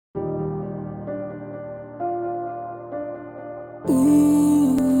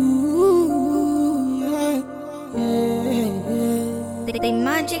Ooh, yeah, yeah. The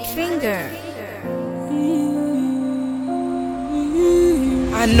magic finger.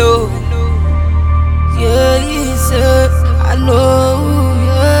 I know, yeah, I know,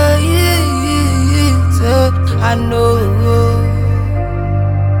 yeah, I know.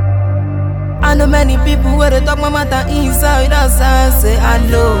 I know many people where they talk my matter inside, outside, say I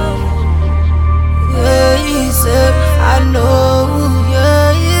know, yeah, I know,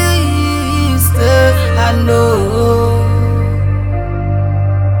 yeah, I know.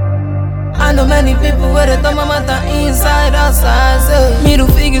 I know many people where they talk my matter inside, outside, say middle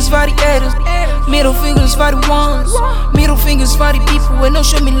fingers for the haters, middle fingers for the ones, middle fingers for the people when no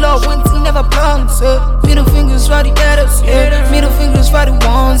show me love when he never plans, middle fingers for the haters, middle fingers for the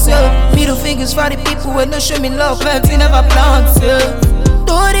ones, middle fingers for the people when no show me love when he never plans, do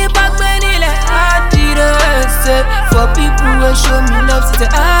the back when he like I did it, for people who show me love, say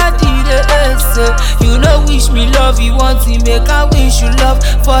I did it, you know wish me love, you want to make I wish you love,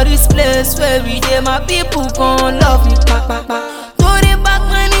 for this place where we dey my people gon' love me, pa pa pa. Do the back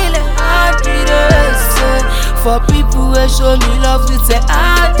when he like I did it, for people who show me love, say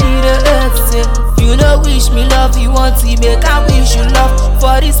I did it, you know wish me love, you want to make I wish you love,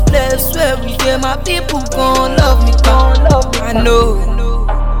 for this place where we dey my people gon' love me, I know.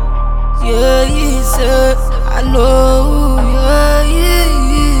 Yeah, I know,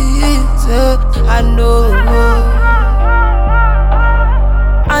 yeah, I know.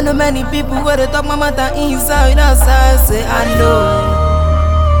 I know many people where they talk my matter inside, outside, say I know,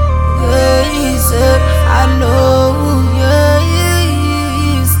 yeah, I know, yeah,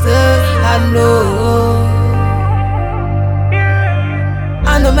 I know.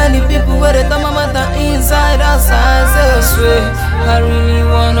 I know many people where they talk my matter inside, outside, say I swear, I really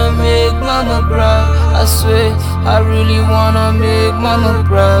wanna make mama proud. I swear, I really wanna make mama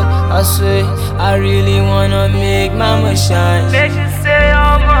proud. I swear, I really wanna make mama shine. They should say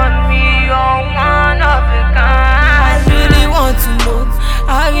I'm on me, you're one of a kind. I really want to know,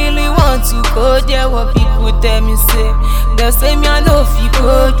 I really want to go there. What people tell me say, they say me I know if you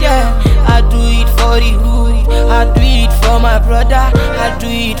go there. I do it for the hood, I do it for my brother, I do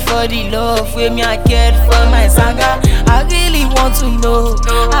it for the love where me I get for my sanga. I really want to know,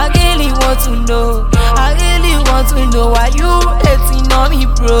 I really want to know, I really want to know why you hating on me,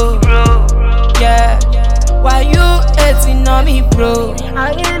 bro. Yeah, why you hating on me, bro?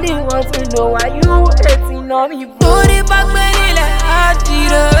 I really want to know why you hating on me, bro. Put it back when you like I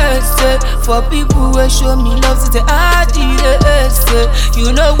did it, for people who show me love, say I did it,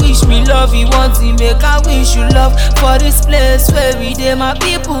 you know wish me love, you want to make I wish you love, for this place where we dey my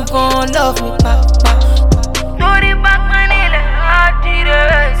people gon' love me, pa pa. Do the back when he like I did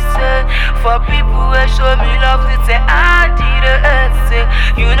it, for people who show me love, they say I did it,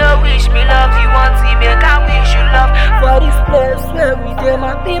 you know wish me love, you want to make I wish you love, For this place where we dey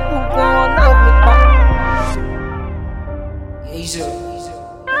my people gon' love me, pa. Yeah,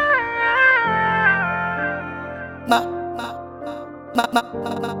 ma, ma, ma, ma,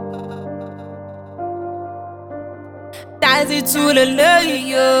 ma, ma. Dance it to the lady,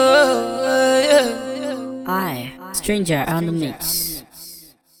 yeah. I, stranger on the mix.